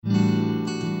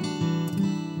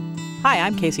Hi,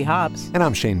 I'm Casey Hobbs. And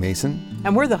I'm Shane Mason.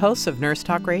 And we're the hosts of Nurse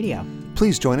Talk Radio.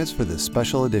 Please join us for this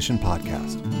special edition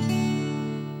podcast.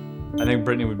 I think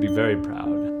Brittany would be very proud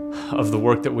of the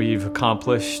work that we've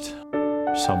accomplished.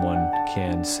 Someone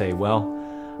can say, well,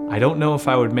 I don't know if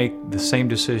I would make the same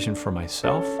decision for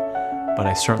myself, but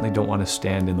I certainly don't want to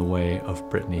stand in the way of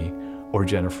Brittany or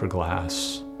Jennifer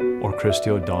Glass or Christy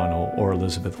O'Donnell or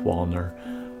Elizabeth Wallner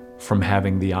from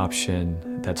having the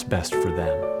option that's best for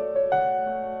them.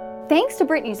 Thanks to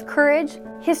Brittany's courage,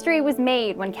 history was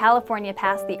made when California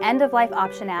passed the End-of-Life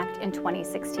Option Act in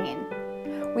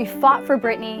 2016. We fought for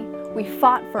Brittany, we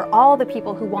fought for all the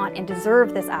people who want and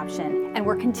deserve this option, and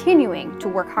we're continuing to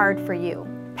work hard for you.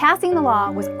 Passing the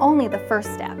law was only the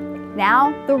first step.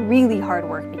 Now, the really hard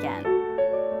work began.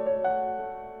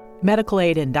 Medical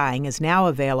aid in dying is now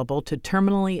available to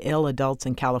terminally ill adults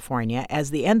in California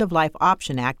as the End-of-Life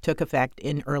Option Act took effect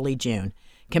in early June.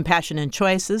 Compassion and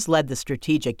Choices led the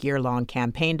strategic year-long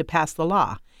campaign to pass the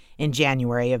law. In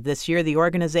January of this year, the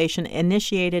organization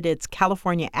initiated its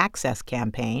California Access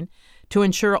campaign to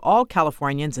ensure all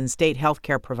Californians and state health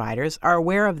care providers are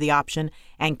aware of the option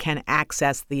and can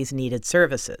access these needed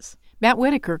services. Matt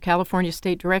Whitaker, California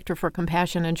State Director for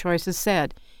Compassion and Choices,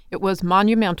 said, "It was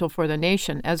monumental for the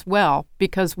nation as well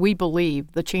because we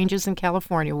believe the changes in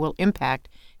California will impact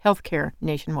health care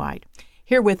nationwide."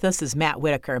 Here with us is Matt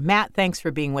Whitaker. Matt, thanks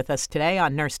for being with us today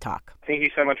on Nurse Talk. Thank you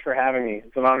so much for having me.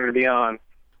 It's an honor to be on.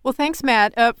 Well, thanks,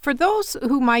 Matt. For those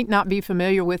who might not be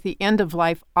familiar with the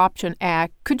End-of-Life Option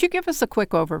Act, could you give us a quick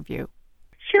overview?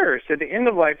 Sure. So the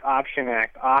End-of-Life Option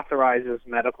Act authorizes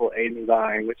medical aid in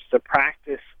dying, which is a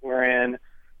practice wherein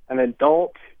an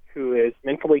adult who is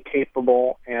mentally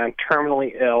capable and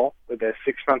terminally ill with a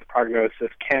 6-month prognosis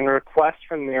can request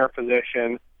from their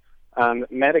physician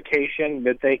medication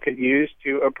that they could use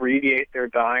to abbreviate their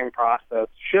dying process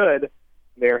should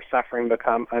their suffering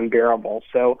become unbearable.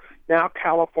 So now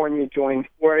California joins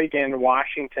Oregon,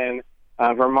 Washington,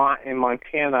 Vermont, and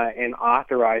Montana in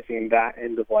authorizing that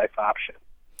end-of-life option.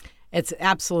 It's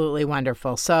absolutely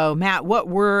wonderful. So, Matt, what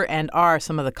were and are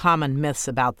some of the common myths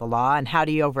about the law, and how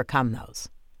do you overcome those?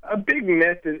 A big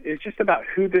myth is just about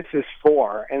who this is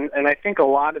for, and I think a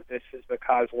lot of this is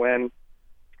because when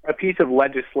a piece of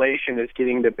legislation is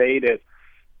getting debated,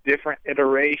 different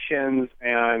iterations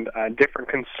and different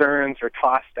concerns are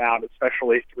tossed out,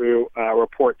 especially through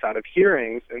reports out of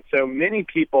hearings. And so many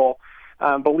people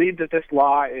believe that this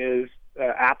law is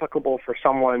applicable for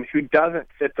someone who doesn't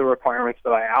fit the requirements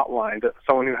that I outlined,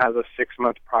 someone who has a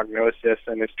 6-month prognosis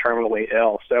and is terminally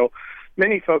ill. So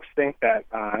many folks think that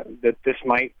that this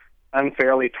might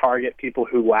unfairly target people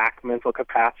who lack mental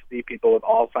capacity, people with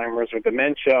Alzheimer's or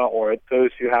dementia, or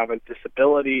those who have a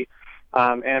disability.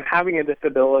 And having a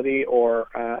disability or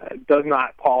does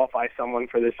not qualify someone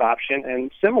for this option.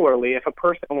 And similarly, if a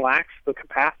person lacks the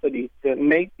capacity to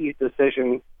make these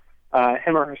decisions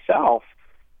him or herself,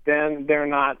 then they're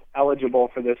not eligible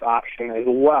for this option as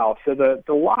well. So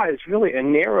the law is really a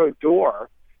narrow door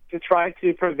to try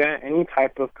to prevent any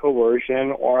type of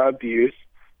coercion or abuse.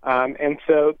 And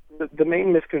so the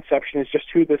main misconception is just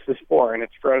who this is for, and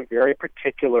it's for a very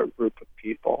particular group of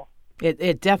people.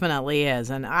 It definitely is.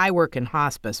 And I work in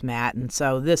hospice, Matt, and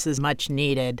so this is much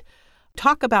needed.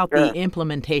 Talk about the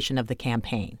implementation of the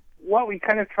campaign. What we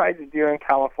kind of tried to do in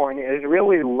California is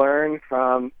really learn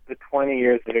from the 20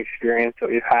 years of experience that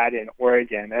we've had in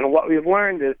Oregon. And what we've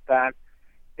learned is that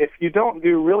if you don't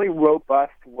do really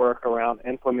robust work around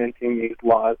implementing these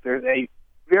laws, there's a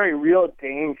very real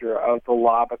danger of the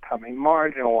law becoming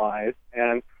marginalized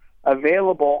and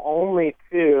available only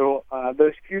to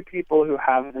those few people who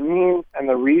have the means and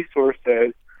the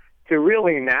resources to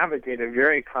really navigate a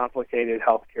very complicated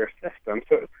healthcare system.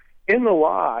 So in the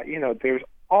law, there's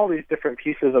all these different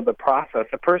pieces of the process.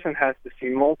 A person has to see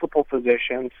multiple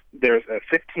physicians. There's a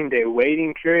 15-day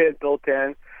waiting period built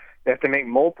in. They have to make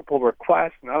multiple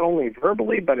requests, not only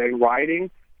verbally but in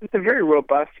writing. It's a very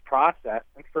robust process.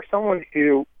 And for someone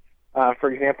who,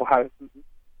 for example, has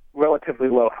relatively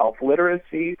low health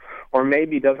literacy or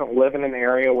maybe doesn't live in an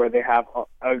area where they have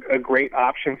a great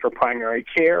option for primary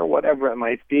care, whatever it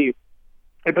might be,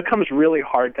 it becomes really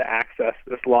hard to access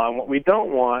this law. And what we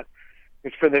don't want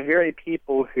is for the very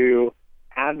people who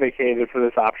advocated for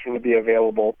this option to be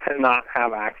available to not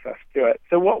have access to it.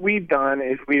 So what we've done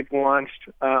is we've launched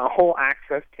a whole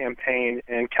access campaign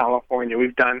in California.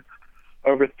 We've done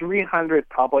over 300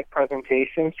 public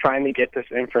presentations trying to get this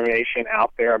information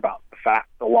out there about the fact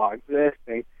the law exists,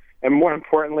 and more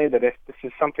importantly, that if this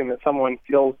is something that someone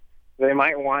feels they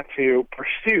might want to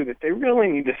pursue, that they really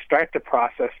need to start the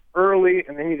process early,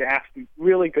 and they need to ask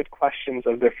really good questions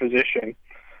of their physician.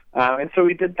 And so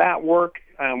we did that work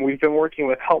we've been working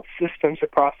with health systems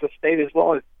across the state, as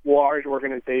well as large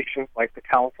organizations like the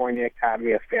California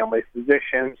Academy of Family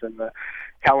Physicians and the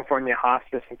California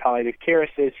Hospice and Palliative Care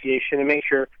Association, to make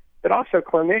sure that also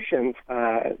clinicians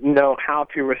know how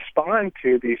to respond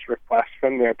to these requests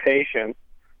from their patients.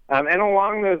 And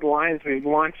along those lines, we've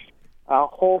launched a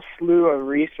whole slew of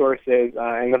resources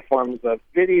in the forms of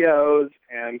videos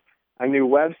and a new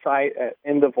website at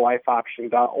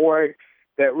endoflifeoption.org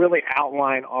that really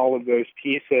outline all of those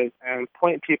pieces and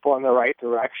point people in the right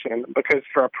direction. Because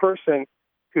for a person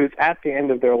who's at the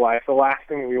end of their life, the last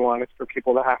thing we want is for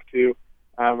people to have to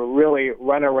really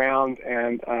run around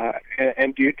and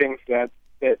do things that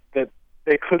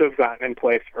they could have gotten in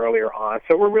place earlier on.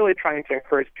 So we're really trying to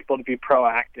encourage people to be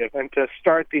proactive and to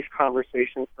start these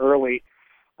conversations early,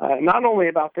 not only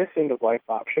about this end-of-life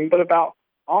option, but about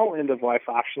all end-of-life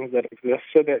options that exist,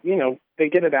 so that, they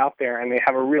get it out there and they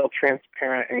have a real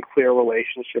transparent and clear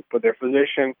relationship with their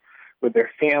physician, with their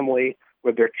family,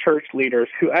 with their church leaders,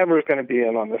 whoever is going to be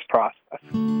in on this process.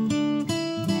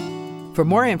 For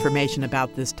more information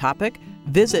about this topic,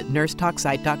 visit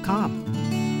nursetalksite.com.